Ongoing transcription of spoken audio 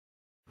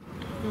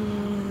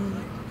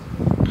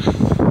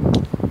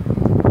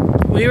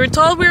We were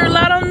told we were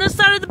allowed on this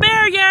side of the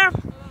barrier.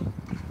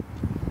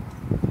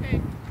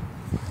 Okay.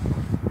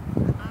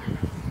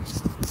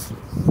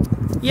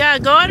 Yeah,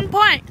 go ahead and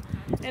point.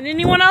 And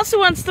anyone else who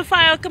wants to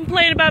file a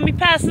complaint about me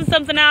passing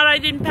something out I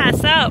didn't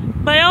pass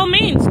out, by all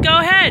means, go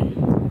ahead.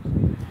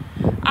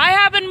 I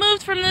haven't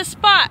moved from this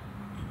spot.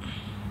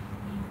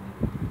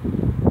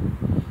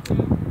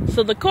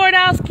 So the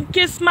courthouse can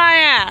kiss my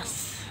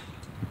ass.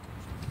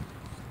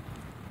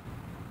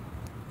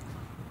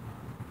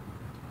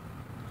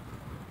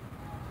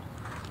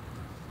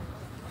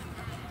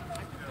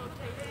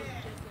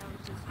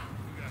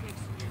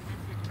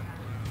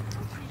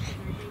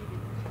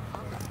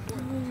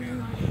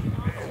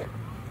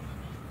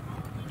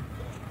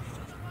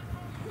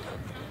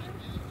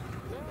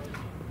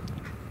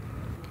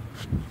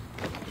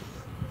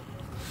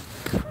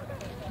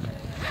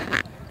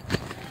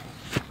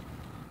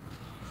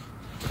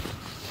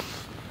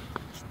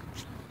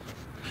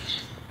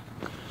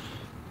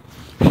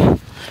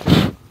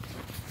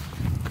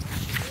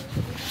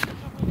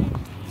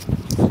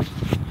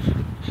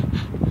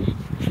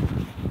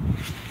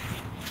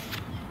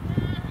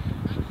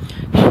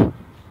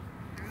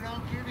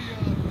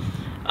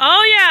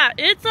 Oh yeah,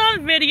 it's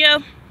on video.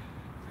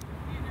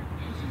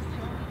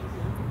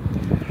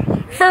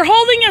 For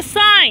holding a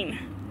sign.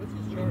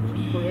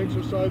 For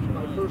exercising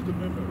my First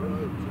Amendment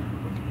rights.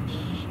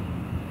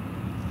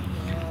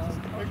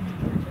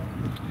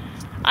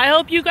 I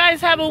hope you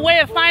guys have a way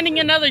of finding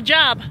another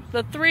job,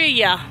 the three of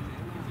ya.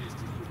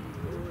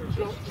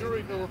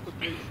 Jury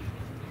notification.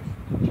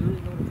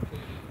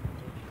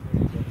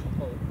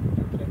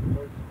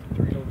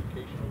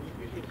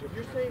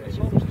 You're saying it's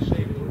almost the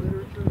same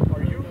literature.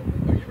 Are you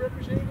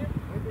representing him?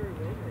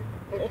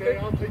 Okay,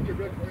 I'll take your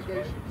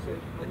recommendation.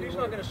 And he's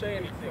not going to say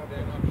anything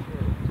then, I'm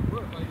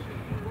sure.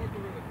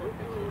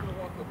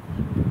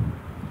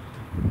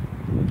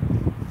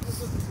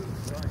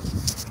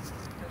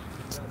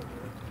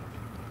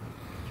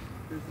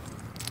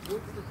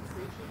 What's the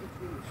distinction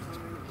between the sign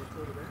and the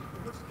photograph?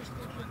 What's the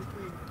distinction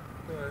between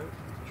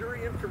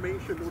jury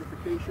information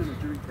notification and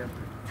jury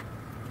tampering?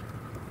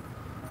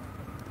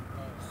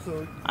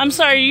 I'm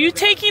sorry, are you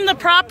taking the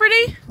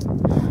property?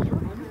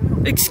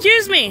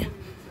 Excuse me.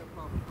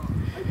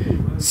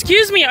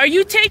 Excuse me, are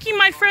you taking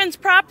my friend's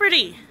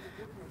property?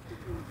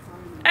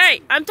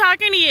 Hey, I'm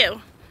talking to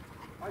you.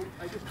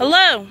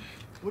 Hello?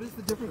 What is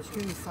the difference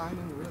between the sign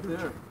and the written?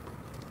 There.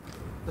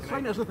 The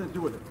sign has nothing to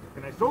do with it.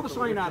 Throw the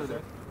sign out of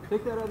there.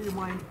 Take that out of your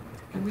mind.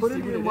 Can we Put see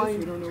it in what your it is? mind.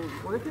 We don't know.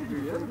 Well, I can't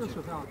give you evidence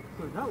without.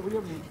 No, we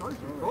haven't even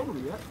charged you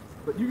probably yet.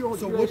 But you So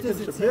guys what can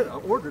does it submit say?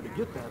 an order to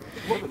get that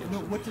evidence. No,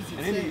 what does it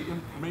and say? any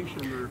information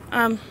or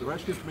the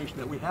rest of the information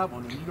that we have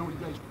on it, you know you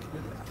guys did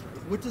that.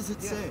 Right? What does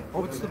it say?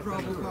 What's the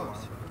probable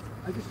cause?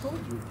 I just told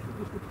you.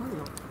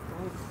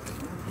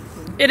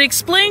 It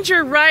explains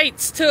your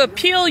rights to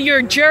appeal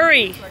your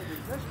jury.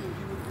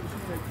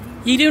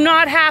 You do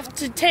not have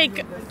to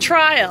take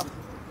trial.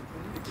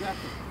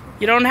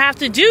 You don't have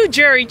to do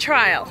jury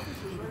trial.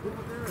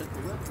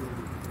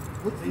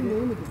 What's the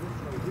name of the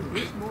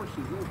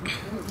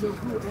who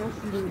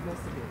asked you to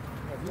investigate?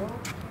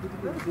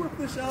 Let's work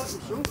this out. It's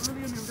so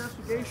early in the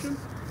investigation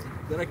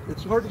that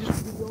it's hard to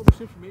just give you all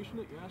this information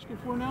that you're asking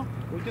for now.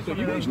 So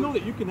you guys know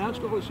that you can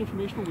ask all this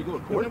information when we go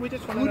to court. We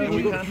just When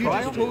we go to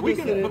trial. But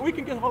we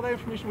can get all that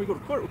information when we go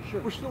to court.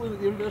 We're still in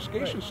the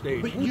investigation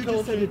stage. But you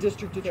just said the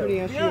district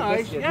attorney asked you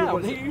to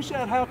investigate. You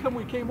said how come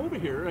we came over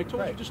here. I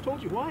just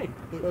told you why.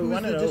 But who's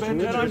the district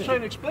And I'm attorney? trying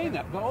to explain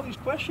that. But all these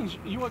questions,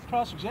 you want to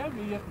cross-examine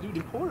me, you have to do it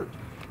in court.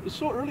 It's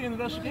so early in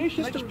the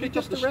investigation. I just picked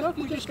up the stuff.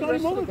 We just got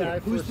him over there.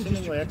 Who's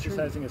seemingly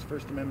exercising his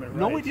First Amendment rights?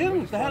 No, we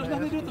didn't. That has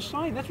nothing to do with the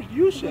sign. That's what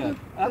you said.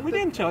 We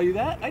didn't tell you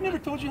that. I never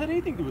told you it had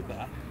anything to do with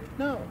that.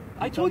 No.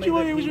 I told you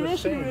why he was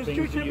arrested.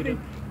 Jury tampering.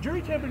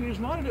 Jury tampering is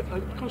not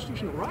a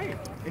constitutional right.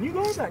 And you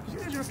go with that because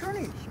you guys are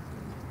attorneys.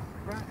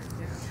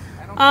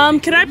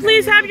 Can I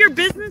please have your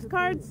business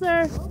card,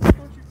 sir?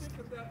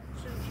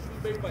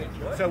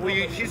 So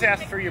she's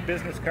asked for your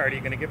business card. Are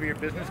you going to give her your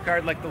business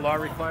card like the law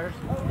requires?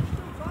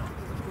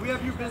 We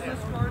have your business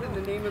card and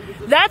the name of the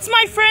business. That's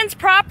my friend's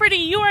property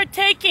you are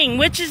taking,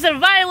 which is a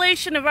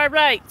violation of our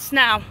rights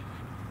now.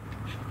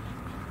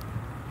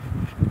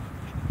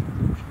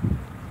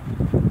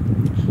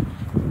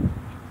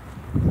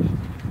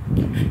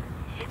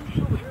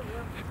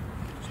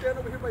 Stand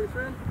over here by your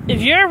friend.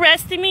 If you're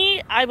arresting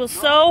me, I will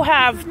so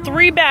have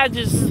 3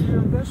 badges. You're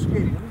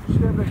investigating. Let me just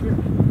stand right here.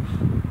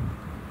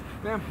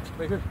 Ma'am,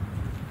 right here.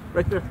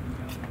 Right there.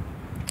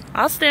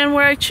 I'll stand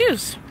where I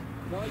choose.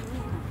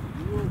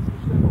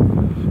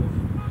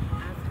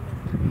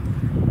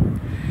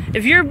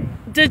 If you're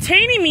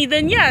detaining me,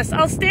 then yes,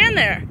 I'll stand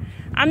there.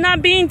 I'm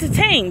not being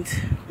detained.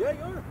 Yeah,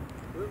 you are.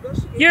 We're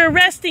investigating. You're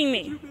arresting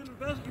me.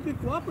 You've been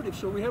cooperative,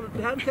 so we haven't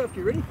handcuffed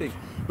you or anything.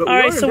 But All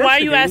right, so why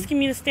are you asking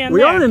me to stand we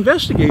there? We are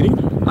investigating.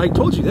 I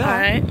told you that. All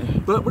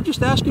right. But we're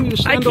just asking you to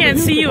stand over here. I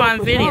can't see you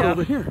on video.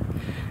 Over here.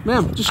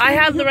 Ma'am, just I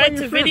have the right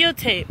to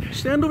videotape.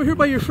 Stand over here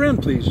by your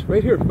friend, please.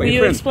 Right here, by Will your you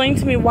friend. explain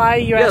to me why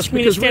you're asking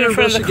me to stand in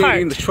front of the cart?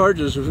 Yes, because we're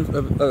investigating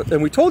the charges,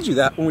 and we told you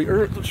that when we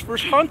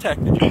first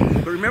contacted you.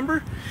 But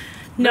remember?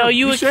 No,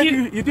 you said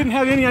accused. you didn't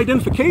have any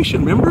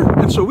identification, remember?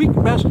 And so we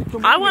asked you to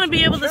come I in want to and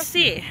be able to check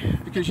see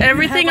because you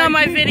everything didn't on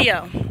have my ID.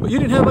 video. But you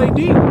didn't have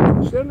ID.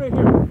 Stand right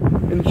here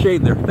in the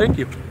shade there. Thank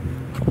you.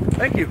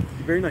 Thank you.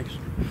 You're very nice.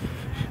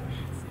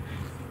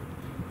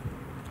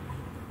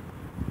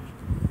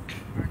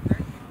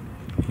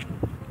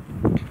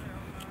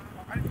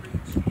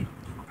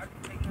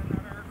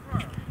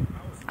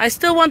 I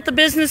still want the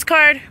business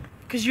card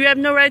because you have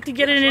no right to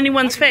get in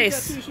anyone's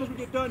face. As soon as we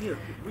get done here.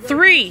 We gotta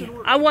 3. get this in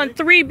order, I want okay?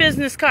 3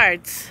 business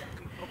cards.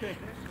 Okay.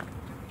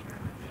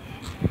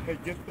 Hey,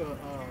 get the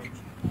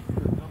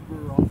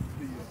number off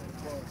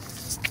the card.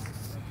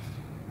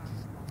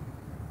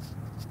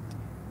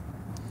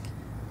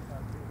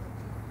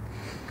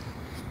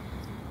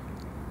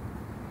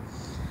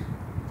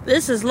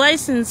 This is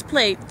license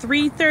plate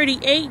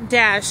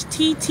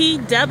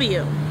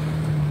 338-TTW.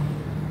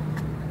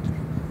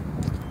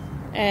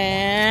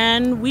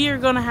 And we are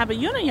going to have a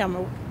unit number.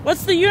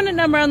 What's the unit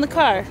number on the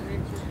car?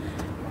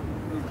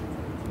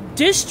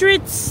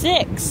 District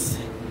 6,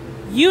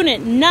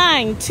 Unit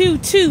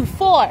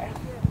 9224.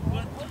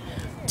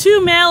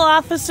 2 male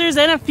officers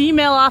and a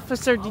female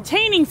officer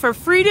detaining for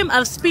freedom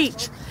of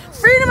speech.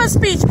 Freedom of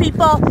speech,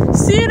 people.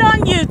 See it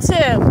on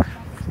YouTube.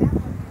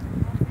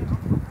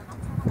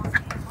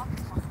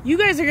 You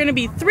guys are going to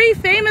be 3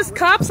 famous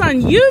cops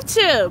on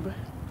YouTube.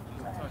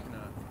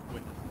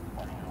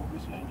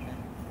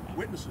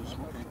 Witnesses.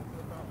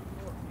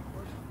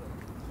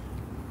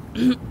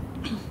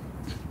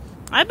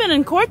 I've been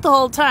in court the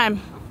whole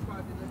time.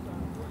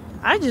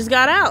 I just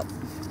got out.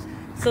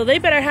 So they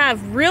better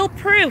have real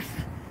proof,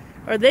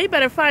 or they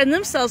better find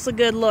themselves a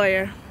good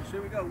lawyer.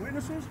 So we got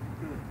witnesses?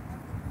 Good.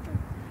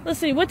 Let's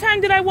see, what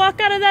time did I walk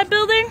out of that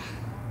building?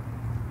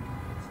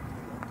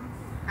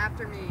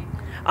 After me.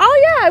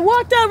 Oh yeah, I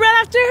walked out right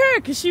after her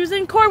because she was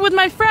in court with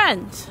my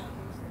friend.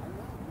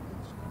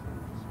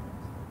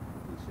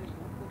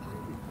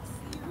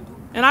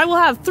 And I will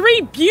have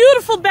 3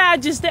 beautiful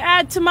badges to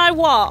add to my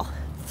wall.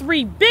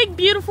 3 big,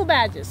 beautiful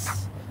badges.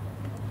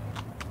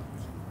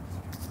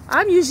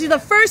 I'm usually the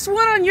first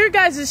one on your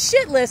guys'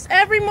 shit list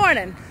every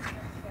morning.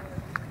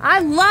 I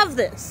love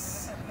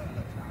this.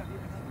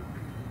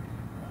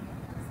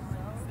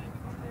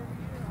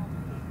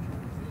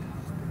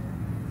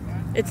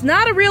 It's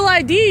not a real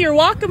ID. You're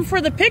welcome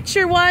for the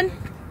picture one,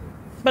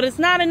 but it's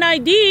not an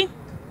ID.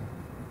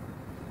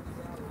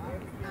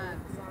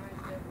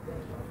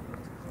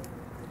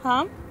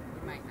 Huh? You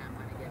might not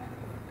want to get it.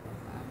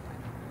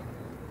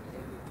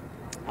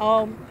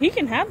 Oh, he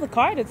can have the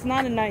card. It's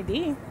not an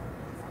ID.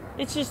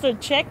 It's just a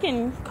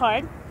check-in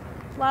card.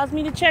 Allows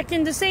me to check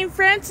into St.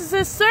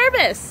 Francis'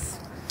 service.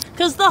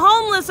 Because the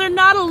homeless are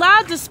not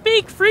allowed to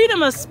speak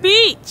freedom of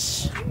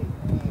speech.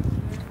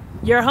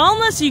 You're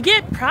homeless, you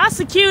get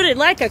prosecuted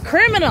like a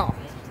criminal.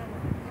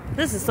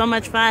 This is so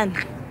much fun.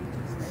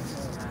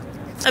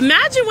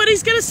 Imagine what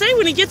he's going to say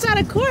when he gets out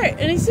of court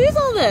and he sees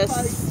all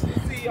this.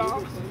 See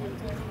y'all.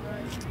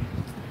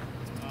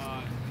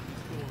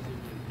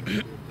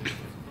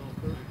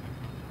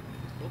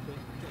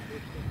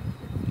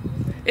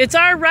 It's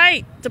our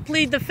right to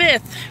plead the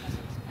 5th.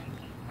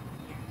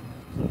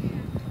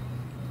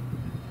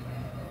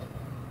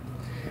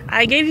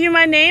 I gave you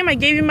my name. I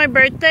gave you my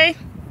birthday.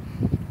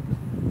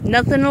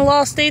 Nothing in the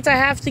law states I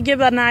have to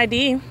give an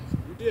ID. You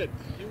did.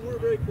 You were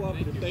very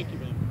cooperative. Thank you,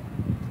 ma'am.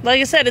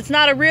 Like I said, it's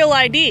not a real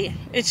ID.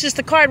 It's just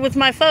a card with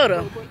my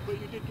photo. No, but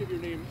you did give your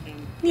name and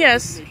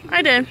Yes, information.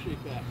 I did.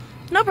 Appreciate that.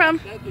 No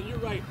problem. And you're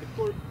right. The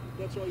court,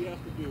 that's all you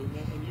have to do.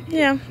 And you did.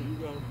 Yeah. So you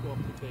got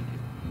cooperative. Thank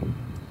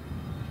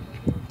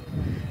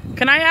you.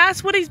 Can I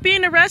ask what he's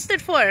being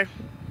arrested for? Well,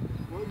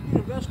 you're being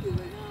investigated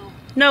right now.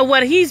 No,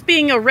 what he's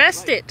being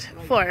arrested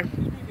for. He's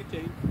being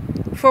detained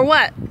For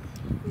what?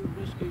 for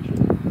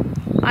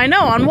investigation. I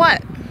know, on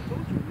what? I told you,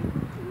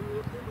 remember? We were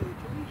up there by the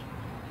trees.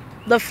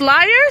 The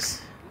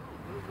flyers?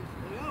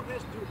 Well, it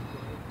has to do with the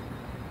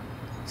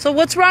fire. So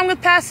what's wrong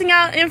with passing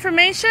out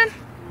information? Well,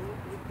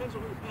 it depends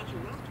on who you're passing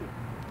it out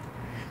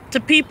to.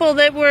 To people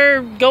that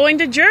were going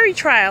to jury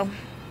trial.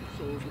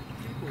 So the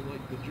people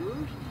like the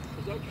jurors?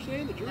 Is that what you're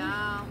saying? The jurors?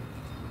 No.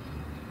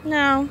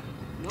 No.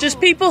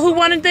 Just people who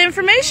wanted the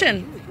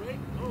information. Jurors, right?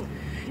 Oh.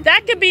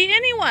 That could be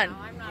anyone. No,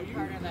 I'm not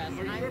part of this.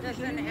 I'm just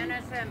an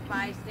innocent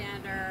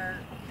bystander.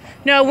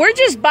 No, we're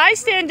just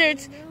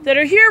bystanders that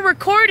are here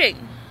recording.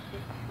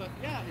 But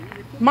yeah,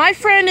 My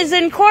friend is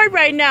in court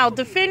right now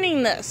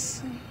defending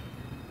this.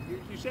 you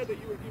said that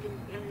you were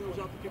handing those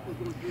out to people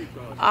who were doing jury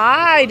trials.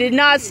 I did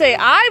not say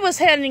I was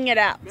handing it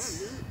out. Man,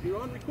 you're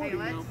on recording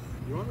Hey, now. let's-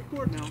 You're on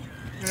record now.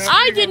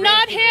 I did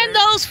not hand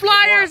those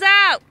flyers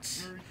out.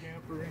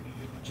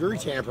 Jury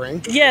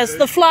tampering? Yes,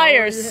 the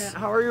flyers.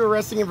 How are you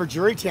arresting him for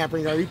jury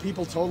tampering? Are you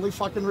people totally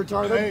fucking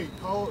retarded? Hey,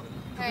 come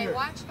Hey, here.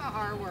 watch the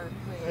R word,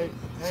 Hey,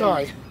 please. hey,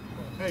 Sorry.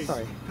 Hey,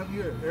 Sorry. come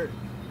here, Eric.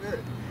 Eric,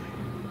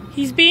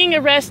 He's being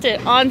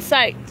arrested on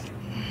site.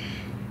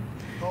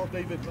 call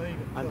David Lane.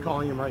 I'm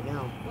calling him right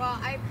now. Well,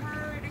 I've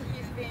heard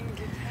he's being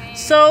detained.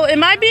 So,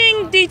 am I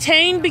being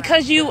detained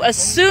because you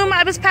assume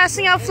I was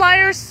passing out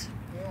flyers?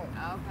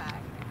 Okay.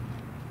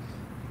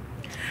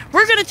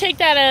 We're going to take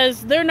that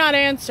as they're not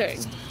answering.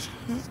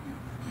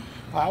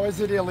 How is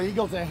it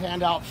illegal to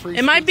hand out free?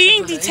 Am I speech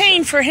being information?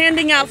 detained for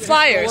handing out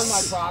flyers?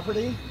 Stolen my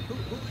property? Who are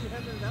you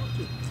handing it out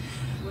to?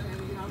 We're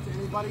handing it out to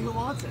anybody who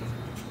wants it.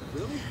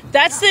 Really?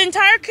 That's the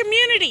entire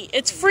community.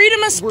 It's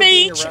freedom of We're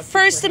being speech, arrested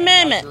First for handing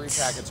out Amendment.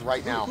 jury packets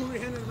right now. Who are we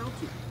handing them out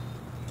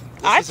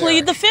to? I is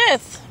plead Eric. the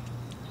 5th.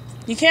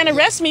 You can't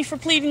arrest me for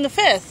pleading the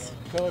 5th.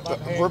 Tell him I'm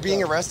handcuffed. We're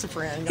being arrested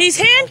for handing out. He's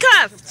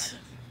handcuffed.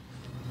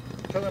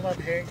 Tell him I'm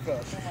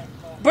handcuffed.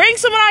 Bring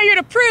someone out here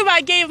to prove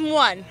I gave him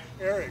one.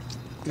 Eric,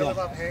 tell him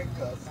I'm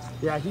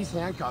handcuffed. Yeah, he's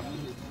handcuffed.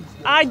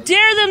 I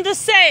dare them to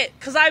say it,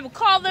 because I will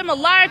call them a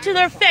liar to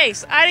their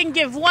face. I didn't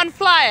give one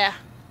flyer.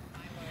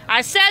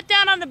 I sat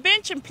down on the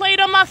bench and played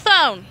on my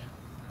phone.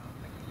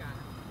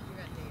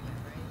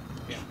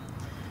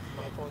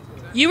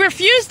 You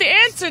refuse to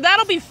answer,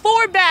 that'll be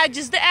 4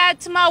 badges to add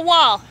to my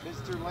wall.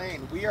 Mr.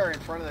 Lane, we are in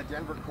front of the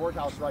Denver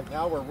courthouse right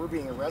now where we're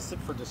being arrested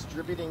for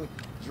distributing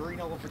jury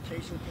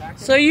nullification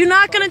packets. So you're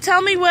not going to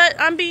tell me what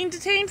I'm being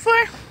detained for?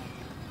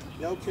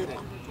 No kidding.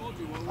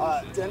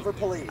 Denver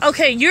police.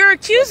 Okay, you're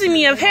accusing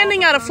me of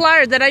handing out a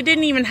flyer that I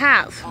didn't even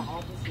have.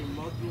 Officer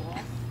Mugwell.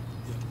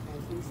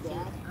 And who's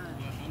that?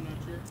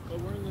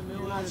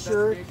 You're not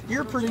sure?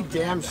 You're pretty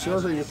damn sure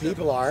who your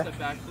people are.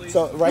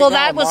 So right Well, now,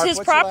 that was Mark, his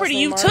what's your last property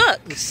name, you Mark?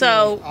 took,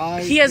 so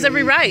he has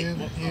every right.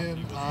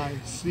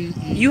 INNICE.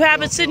 You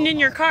have it sitting in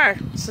your car,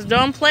 so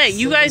don't play.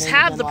 You guys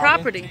have the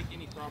property.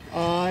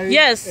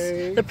 Yes,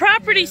 the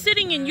property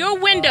sitting in your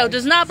window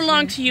does not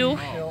belong to you.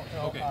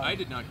 Okay, I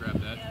did not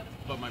grab that,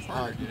 but my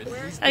partner did.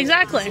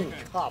 Exactly. He's in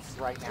cuffs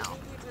right now.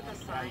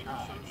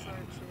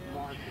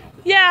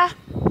 Yeah,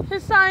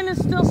 his sign is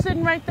still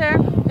sitting right there.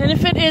 And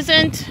if it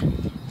isn't,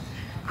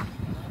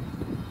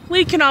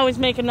 we can always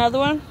make another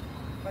one.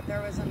 But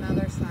there was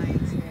another sign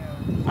too.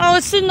 Oh,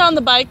 it's sitting on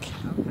the bike.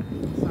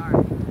 Okay,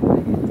 sorry.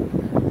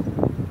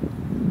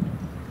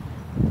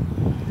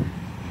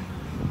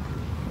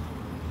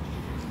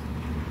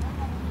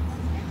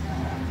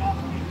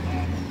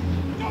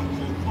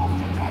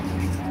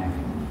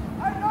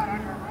 I'm not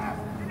under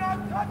arrest. Do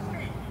not touch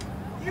me.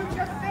 You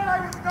just said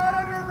I was not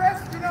under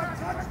arrest. Do not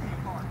touch me.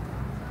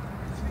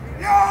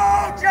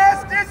 No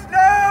justice,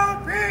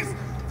 no peace.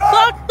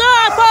 Fuck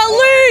the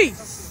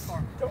police!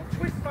 Don't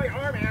twist my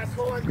arm,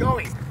 asshole. I'm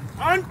going.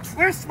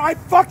 Untwist my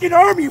fucking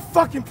arm, you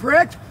fucking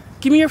prick.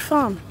 Give me your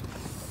phone.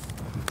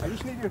 I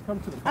just need you to come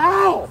to the car.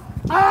 Ow!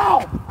 Ow!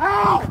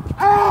 Ow!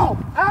 Ow!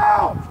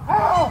 Ow!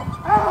 Ow!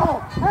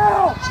 Ow!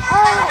 Ow!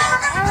 Ow!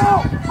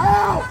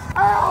 Ow!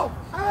 Ow!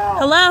 Ow!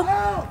 Hello?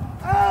 Ow!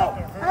 Ow!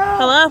 Ow!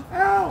 Hello?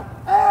 Ow!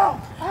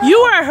 Ow! You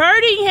are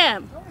hurting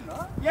him.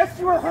 Yes,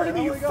 you are hurting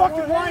me, you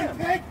fucking lying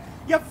pig!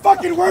 You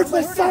fucking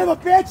worthless son of a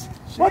bitch!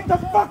 What the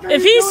fuck are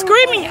If you he's doing?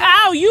 screaming,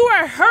 ow, you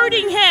are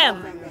hurting him.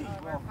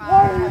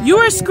 Why are You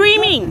are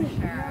screaming.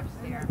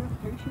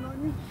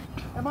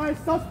 Am I a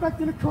suspect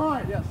in a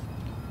crime? Yes.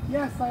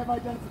 Yes, I have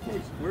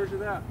identification. Where's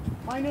it at?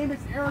 My name is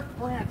Eric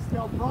Brandt,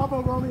 spelled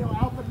Bravo Romeo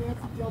Alpha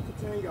Nancy Delta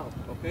Tango.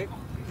 Okay.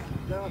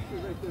 Down through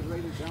right there,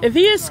 right down. If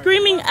he is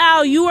screaming,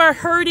 ow, you are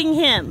hurting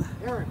him.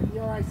 Eric,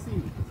 ERIC.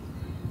 You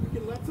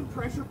can let some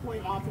pressure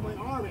point off of my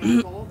arm,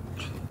 asshole.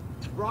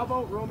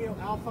 Bravo Romeo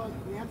Alpha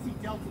Nancy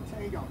Delta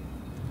Tango.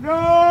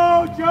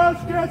 No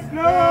justice,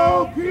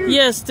 no peace.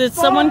 Yes, did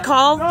someone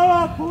call?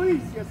 No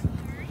police. Yes.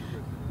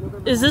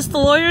 Is this the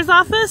lawyer's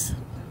office?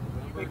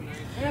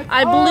 It's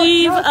I all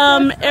believe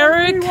justice,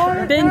 Eric and we want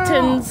it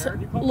Benton's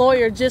now.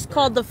 lawyer just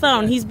called the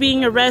phone. He's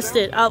being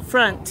arrested out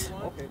front.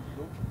 Okay.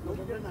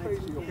 Don't get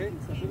crazy, okay?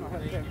 You don't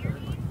have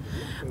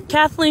to.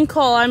 Kathleen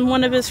Cole, I'm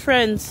one of his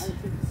friends.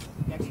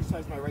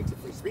 Exercise my right to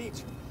free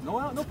speech.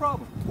 No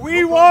problem.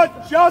 We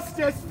want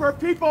justice for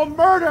people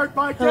murdered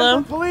by Hello?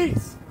 Denver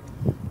police.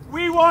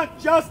 We want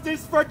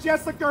justice for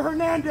Jessica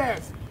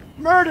Hernandez,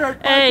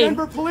 murdered by Hey.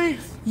 Denver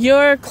police.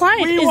 Your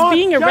client We is want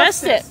being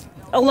arrested justice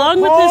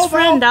along with his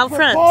friend out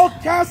front. Paul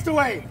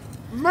Castaway,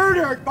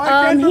 murdered by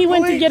Denver He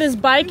went to police. get his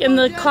bike and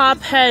the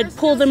cop had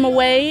pulled him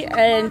away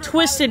and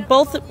twisted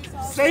both,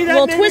 Say that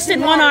well, name twisted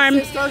again, one arm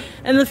sister.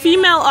 and the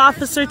female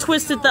officer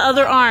twisted the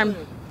other arm.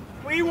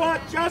 We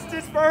want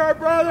justice for her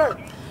brother.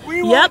 We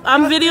Yep, want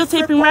I'm justice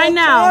for videotaping right Paul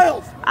now.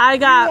 Childs. I We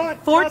got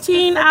want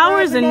 14 justice for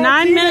hours and Brandon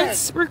 9 Martinez.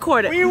 minutes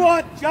recorded. We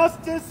want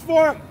justice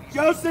for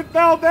Joseph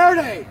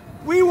Valverde.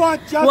 We want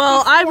justice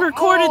Well, I for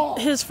recorded all.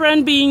 his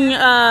friend being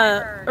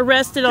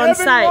arrested on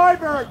Kevin site.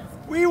 Ryberg.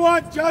 We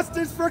want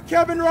justice for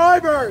Kevin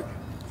Ryberg.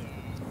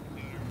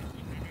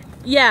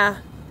 Yeah,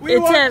 We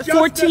it's want at justice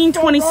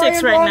 14:26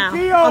 for right Ryan now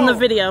Ronquillo. on the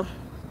video.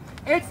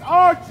 It's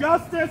our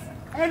justice,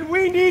 and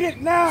we need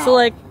it now. So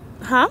like,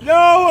 huh?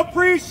 No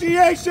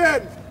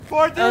appreciation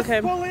for this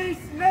Okay. police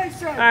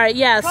nation. All right,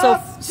 yeah, so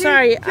Cops keep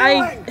sorry, I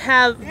killing.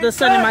 have the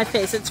sun in my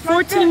face. It's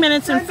 14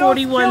 minutes and Send those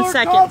 41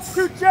 killer cops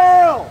seconds. to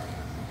jail.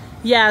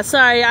 Yeah,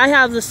 sorry, I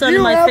have the sun in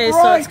You my have face,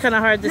 so rights. it's kind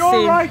of hard to Your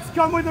see. rights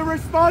come with a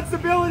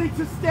responsibility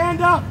to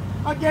stand up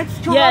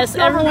against corrupt Yes,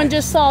 everyone government.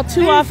 just saw two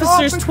These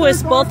officers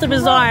twist are both of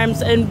his corrupt.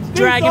 arms and These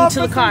drag him to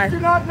the officers car. do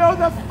not know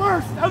the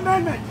First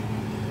Amendment.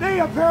 They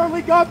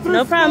apparently got through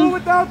No school problem.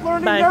 without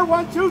learning Bye. their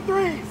 1, 2,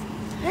 3s.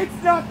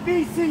 It's not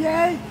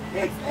BCA,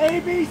 it's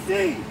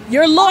ABC.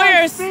 Your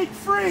lawyers. I speak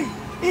free.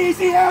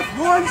 Easy F,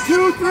 1,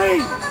 2,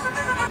 3.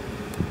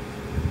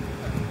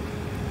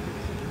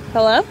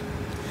 Hello?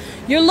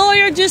 Your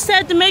lawyer just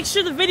said to make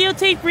sure the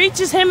videotape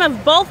reaches him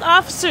of both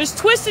officers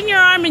twisting your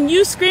arm and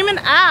you screaming,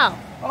 ow.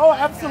 Oh,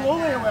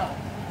 absolutely it will.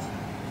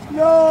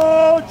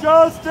 No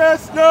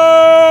justice,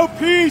 no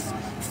peace.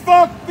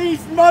 Fuck these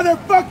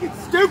motherfucking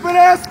stupid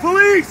ass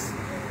police.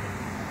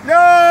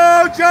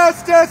 No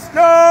justice,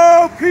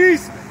 no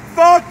peace.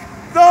 Fuck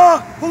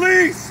the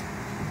police.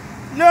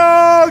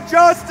 No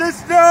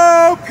justice,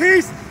 no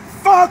peace.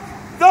 Fuck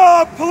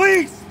the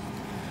police.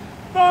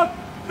 Fuck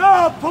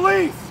the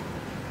police.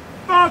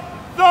 Fuck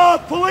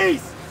the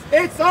police.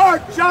 It's our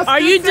justice.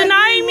 Are you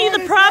denying me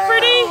the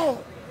property? Now.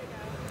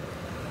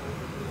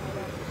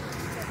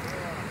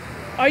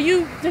 Are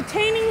you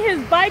detaining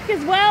his bike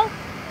as well?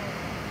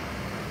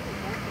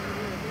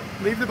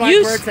 Leave the bike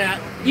where it's at.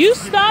 You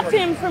stopped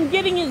him from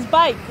getting his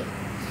bike.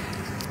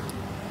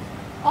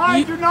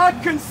 I do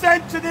not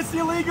consent to this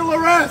illegal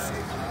arrest.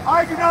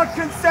 I do not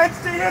consent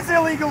to his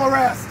illegal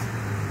arrest.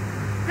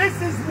 This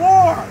is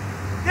war.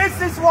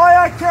 This is why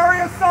I carry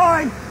a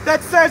sign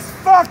that says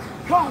fuck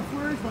cops.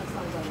 Where is my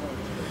sign, by the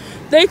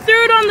way? They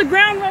threw it on the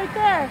ground right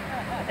there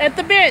at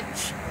the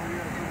bench.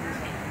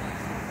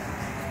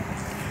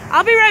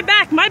 I'll be right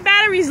back. My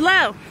battery's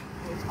low.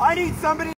 I need somebody.